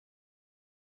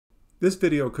This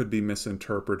video could be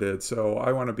misinterpreted, so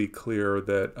I want to be clear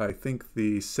that I think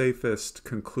the safest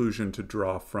conclusion to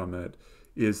draw from it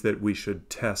is that we should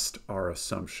test our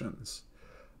assumptions.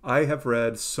 I have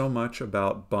read so much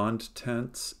about bond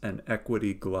tents and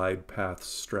equity glide path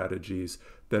strategies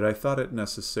that I thought it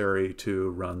necessary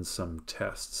to run some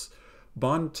tests.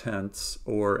 Bond tents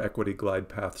or equity glide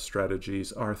path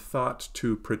strategies are thought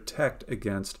to protect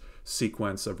against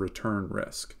sequence of return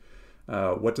risk.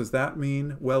 What does that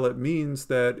mean? Well, it means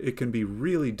that it can be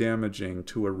really damaging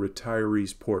to a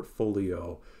retiree's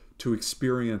portfolio to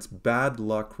experience bad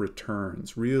luck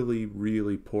returns,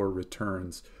 really poor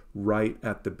returns, right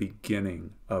at the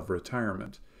beginning of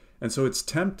retirement. And so it's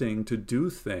tempting to do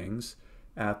things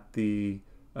at the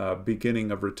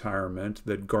beginning of retirement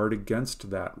that guard against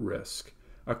that risk.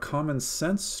 A common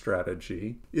sense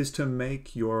strategy is to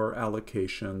make your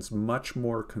allocations much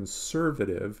more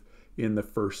conservative in the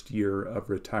first year of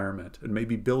retirement and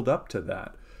maybe build up to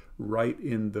that right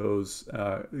in those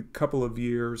couple of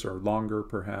years or longer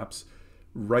perhaps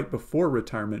right before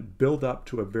retirement. Build up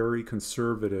to a very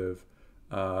conservative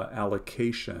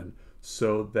allocation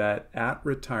so that at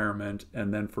retirement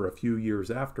and then for a few years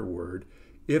afterward,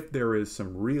 if there is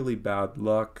some really bad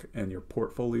luck and your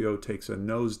portfolio takes a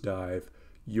nosedive,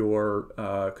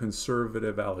 your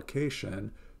conservative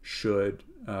allocation should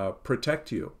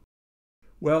protect you.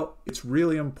 Well, it's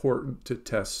really important to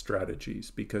test strategies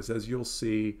because, as you'll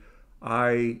see,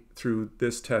 through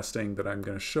this testing that I'm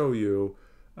going to show you,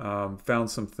 found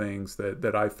some things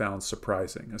that I found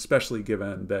surprising, especially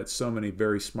given that so many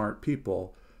very smart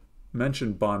people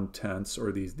mentioned bond tents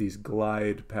or these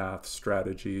glide path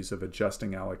strategies of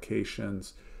adjusting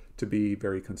allocations to be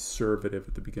very conservative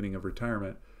at the beginning of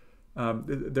retirement.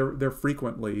 They're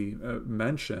frequently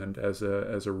mentioned as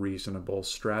a reasonable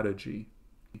strategy.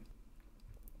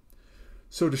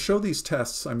 So to show these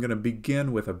tests, I'm going to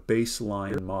begin with a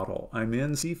baseline model. I'm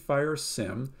in CFire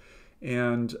Sim,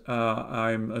 and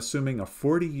I'm assuming a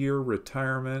 40-year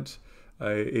retirement,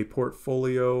 a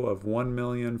portfolio of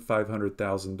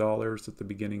 $1,500,000 at the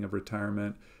beginning of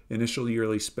retirement, initial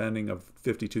yearly spending of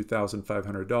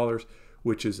 $52,500,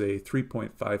 which is a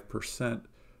 3.5%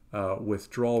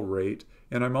 withdrawal rate.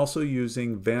 And I'm also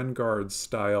using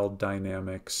Vanguard-style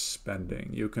dynamic spending.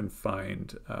 You can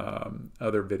find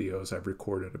other videos I've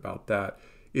recorded about that.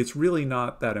 It's really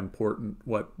not that important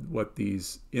what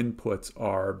these inputs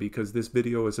are because this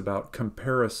video is about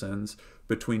comparisons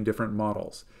between different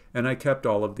models. And I kept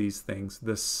all of these things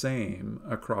the same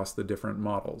across the different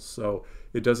models. So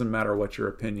it doesn't matter what your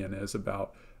opinion is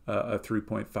about a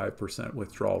 3.5%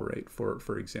 withdrawal rate,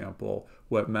 for example.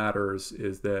 What matters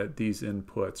is that these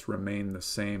inputs remain the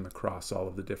same across all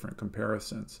of the different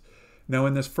comparisons. Now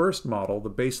in this first model,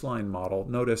 the baseline model,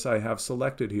 notice I have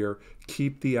selected here,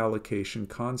 keep the allocation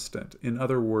constant. In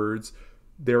other words,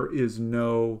 there is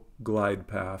no glide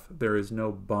path, there is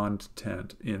no bond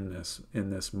tent in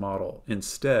this model.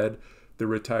 Instead, the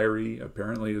retiree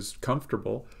apparently is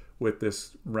comfortable with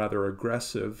this rather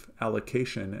aggressive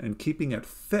allocation and keeping it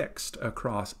fixed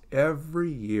across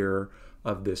every year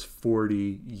of this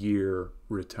 40-year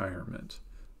retirement.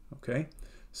 Okay,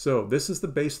 so this is the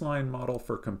baseline model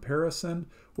for comparison.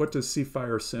 What does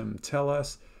CFire Sim tell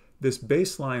us? This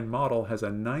baseline model has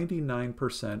a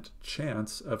 99%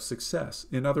 chance of success.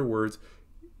 In other words,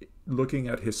 looking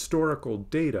at historical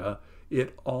data,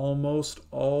 it almost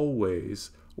always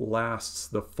lasts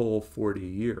the full 40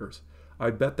 years. I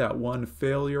bet that one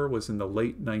failure was in the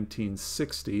late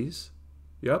 1960s.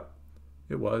 Yep,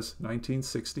 it was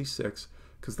 1966,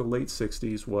 because the late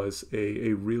 60s was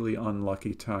a really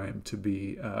unlucky time to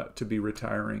be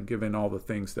retiring, given all the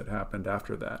things that happened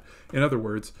after that. In other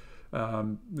words,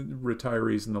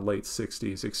 retirees in the late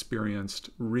 60s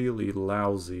experienced really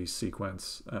lousy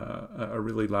sequence, a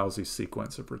really lousy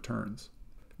sequence of returns.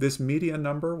 This median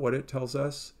number, what it tells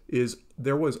us is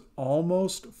there was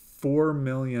almost $4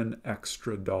 million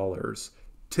extra dollars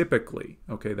typically.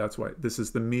 Okay, that's why this is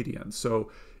the median.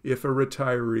 So if a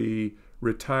retiree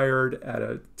retired at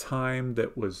a time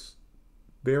that was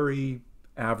very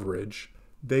average,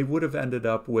 they would have ended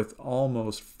up with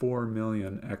almost $4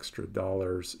 million extra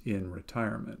dollars in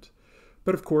retirement.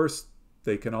 But of course,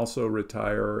 they can also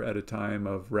retire at a time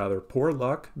of rather poor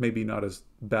luck, maybe not as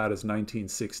bad as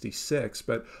 1966,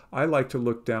 but I like to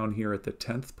look down here at the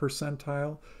 10th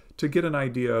percentile to get an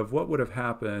idea of what would have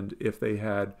happened if they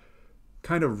had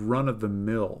kind of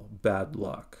run-of-the-mill bad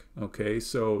luck. Okay,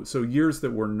 so years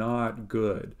that were not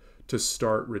good to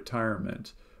start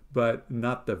retirement, but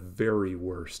not the very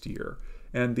worst year.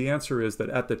 And the answer is that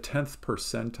at the 10th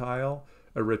percentile,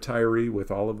 a retiree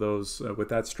with all of those, with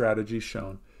that strategy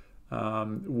shown,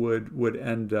 would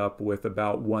end up with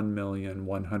about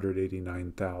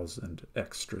 $1,189,000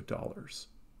 extra dollars.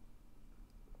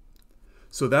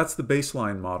 So that's the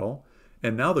baseline model.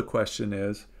 And now the question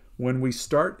is, when we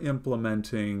start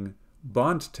implementing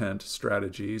bond tent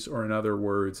strategies, or in other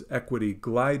words, equity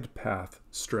glide path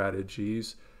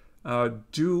strategies,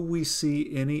 do we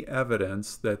see any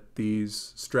evidence that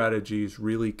these strategies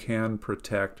really can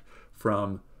protect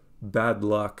from bad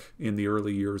luck in the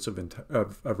early years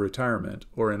of retirement,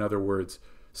 or in other words,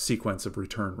 sequence of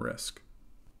return risk?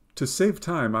 To save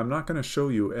time, I'm not going to show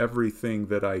you everything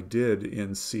that I did in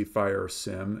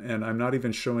CFIRE-Sim, and I'm not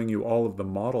even showing you all of the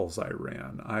models I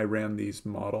ran. I ran these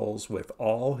models with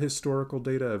all historical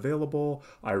data available.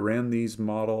 I ran these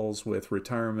models with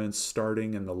retirements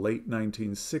starting in the late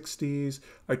 1960s.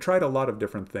 I tried a lot of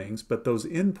different things, but those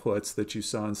inputs that you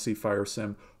saw in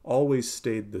CFIRE-Sim always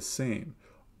stayed the same.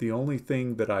 The only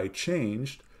thing that I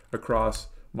changed across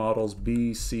models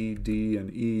B, C, D,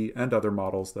 and E, and other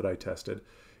models that I tested,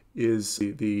 is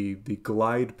the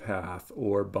glide path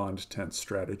or bond tent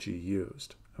strategy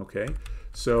used. Okay,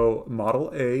 so model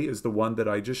A is the one that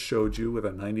I just showed you with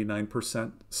a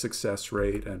 99% success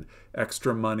rate and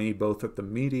extra money both at the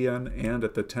median and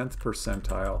at the 10th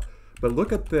percentile. But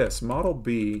look at this, model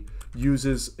B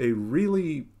uses a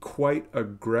really quite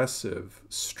aggressive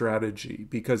strategy,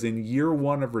 because in year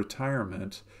one of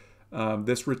retirement,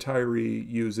 this retiree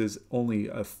uses only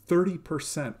a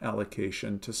 30%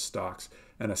 allocation to stocks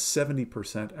and a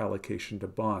 70% allocation to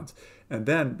bonds. And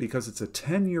then, because it's a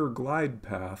 10-year glide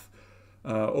path,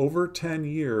 over 10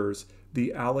 years,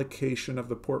 the allocation of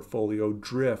the portfolio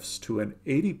drifts to an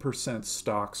 80%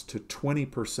 stocks to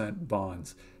 20%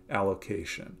 bonds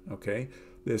allocation. Okay,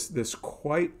 this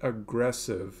quite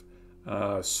aggressive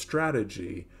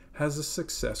strategy has a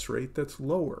success rate that's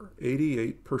lower,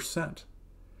 88%.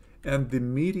 And the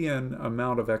median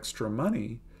amount of extra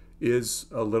money is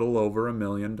a little over $1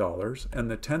 million.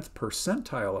 And the 10th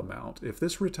percentile amount, if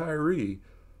this retiree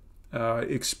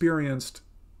experienced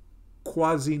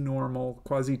quasi-normal,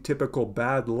 quasi-typical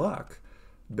bad luck,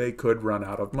 they could run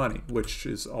out of money, which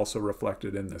is also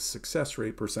reflected in the success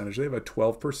rate percentage. They have a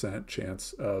 12%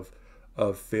 chance of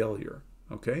failure.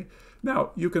 Okay,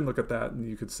 now you can look at that and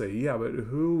you could say, yeah, but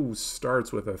who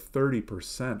starts with a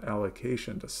 30%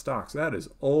 allocation to stocks? That is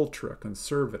ultra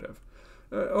conservative.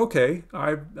 Okay,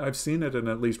 I've seen it in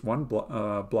at least one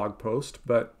blog post,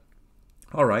 but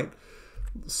all right.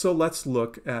 So let's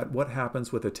look at what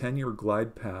happens with a 10-year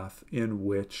glide path in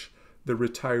which the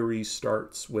retiree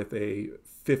starts with a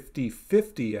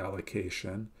 50-50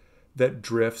 allocation that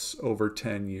drifts over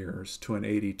 10 years to an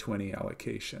 80-20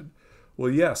 allocation.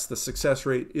 Well, yes, the success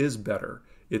rate is better.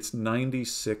 It's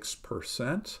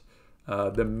 96%.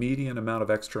 The median amount of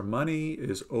extra money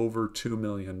is over $2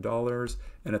 million.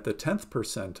 And at the 10th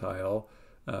percentile,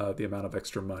 the amount of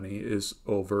extra money is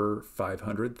over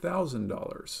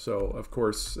 $500,000. So, of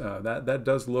course, that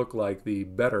does look like the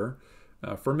better,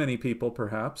 for many people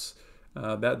perhaps,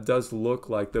 that does look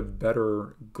like the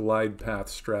better glide path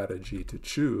strategy to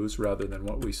choose rather than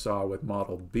what we saw with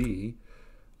Model B.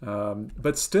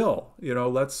 But still, you know,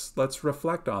 let's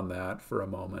reflect on that for a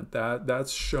moment.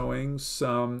 That's showing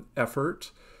some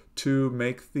effort to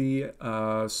make the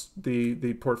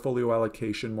portfolio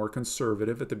allocation more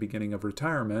conservative at the beginning of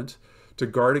retirement to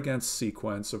guard against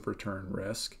sequence of return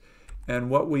risk.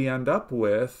 And what we end up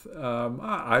with,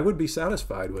 I would be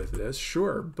satisfied with this,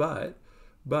 sure, but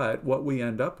what we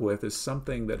end up with is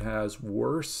something that has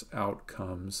worse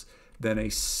outcomes than a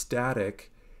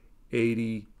static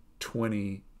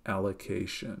 80-20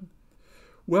 allocation.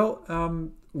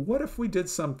 Well, what if we did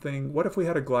something, what if we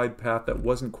had a glide path that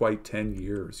wasn't quite 10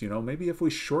 years? You know, maybe if we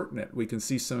shorten it, we can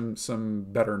see some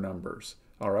better numbers.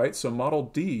 All right, so Model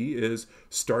D is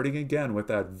starting again with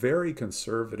that very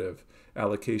conservative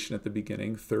allocation at the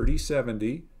beginning,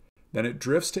 30-70, then it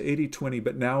drifts to 80-20,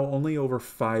 but now only over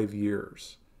 5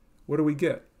 years. What do we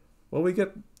get? Well, we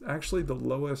get actually the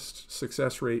lowest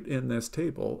success rate in this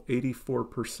table,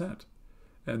 84%.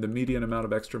 And the median amount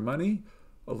of extra money,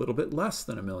 a little bit less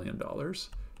than $1 million.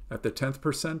 At the 10th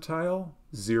percentile,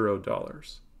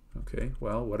 $0. Okay,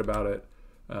 well, what about it?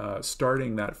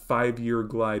 Starting that 5-year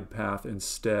glide path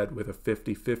instead with a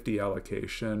 50-50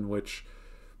 allocation, which,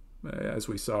 as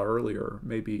we saw earlier,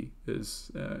 maybe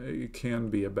it can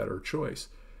be a better choice.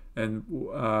 And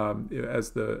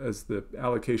as the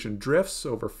allocation drifts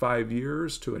over 5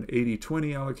 years to an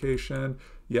 80-20 allocation,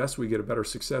 yes, we get a better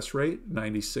success rate,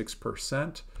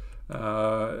 96%.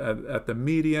 At the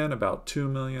median, about $2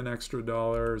 million extra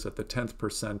dollars. At the 10th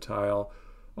percentile,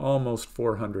 almost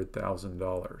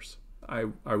 $400,000.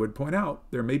 I would point out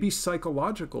there may be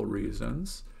psychological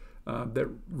reasons that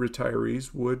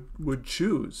retirees would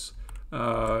choose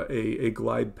a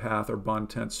glide path or bond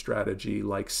tent strategy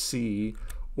like C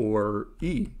or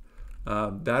E.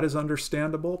 That is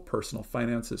understandable. Personal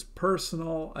finance is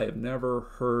personal. I have never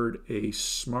heard a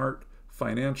smart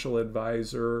financial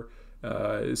advisor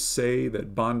say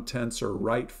that bond tents are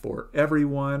right for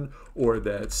everyone, or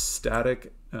that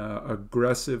static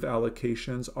aggressive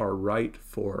allocations are right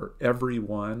for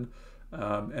everyone.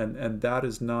 And that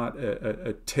is not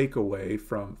a takeaway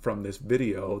from this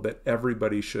video, that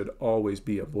everybody should always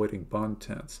be avoiding bond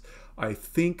tents. I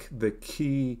think the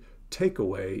key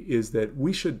takeaway is that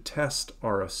we should test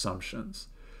our assumptions,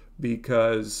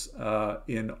 because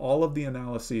in all of the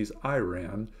analyses I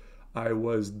ran, I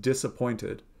was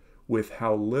disappointed with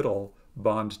how little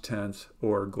bond tent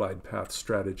or glide path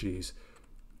strategies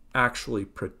actually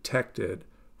protected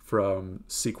from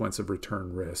sequence of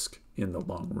return risk in the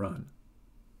long run.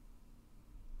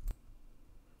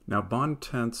 Now, bond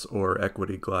tents or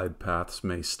equity glide paths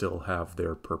may still have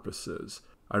their purposes.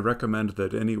 I recommend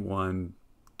that anyone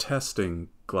testing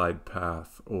glide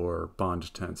path or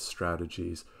bond tent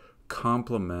strategies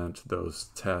complement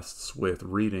those tests with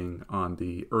reading on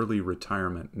the Early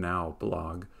Retirement Now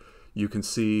blog. You can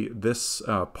see this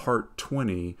part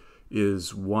 20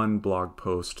 is one blog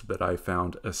post that I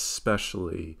found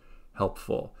especially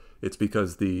helpful. It's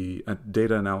because the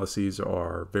data analyses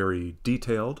are very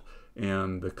detailed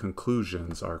and the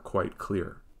conclusions are quite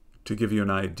clear. To give you an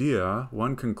idea,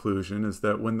 one conclusion is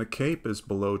that when the CAPE is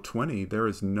below 20, there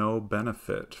is no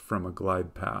benefit from a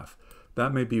glide path.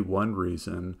 That may be one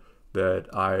reason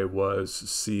that I was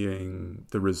seeing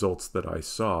the results that I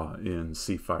saw in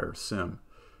C-Fire Sim.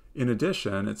 In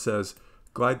addition, it says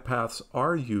glide paths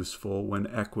are useful when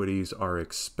equities are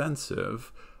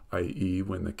expensive, i.e.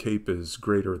 when the CAPE is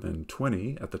greater than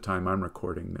 20. At the time I'm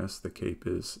recording this, the CAPE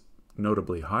is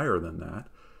notably higher than that.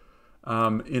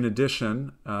 In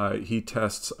addition, he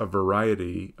tests a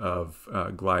variety of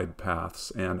glide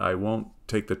paths, and I won't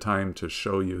take the time to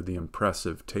show you the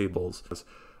impressive tables,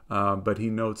 but he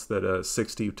notes that a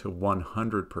 60 to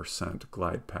 100%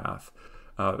 glide path,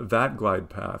 that glide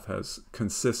path has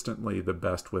consistently the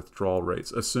best withdrawal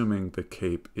rates, assuming the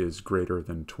CAPE is greater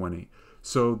than 20.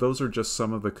 So those are just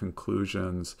some of the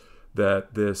conclusions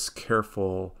that this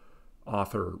careful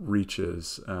author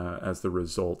reaches as the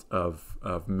result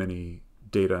of many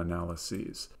data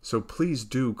analyses. So please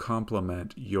do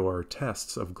complement your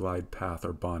tests of glide path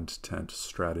or bond tent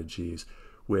strategies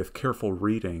with careful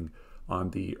reading on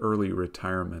the Early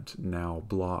Retirement Now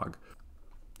blog.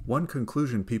 One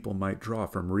conclusion people might draw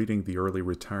from reading the Early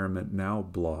Retirement Now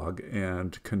blog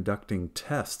and conducting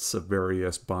tests of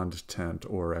various bond tent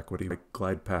or equity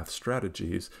glide path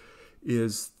strategies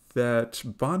is that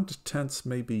bond tents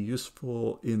may be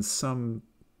useful in some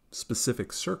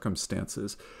specific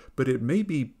circumstances, but it may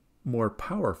be more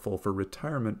powerful for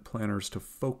retirement planners to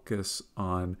focus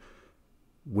on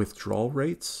withdrawal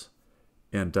rates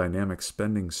and dynamic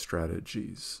spending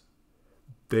strategies.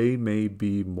 They may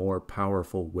be more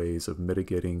powerful ways of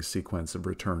mitigating sequence of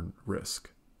return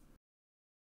risk.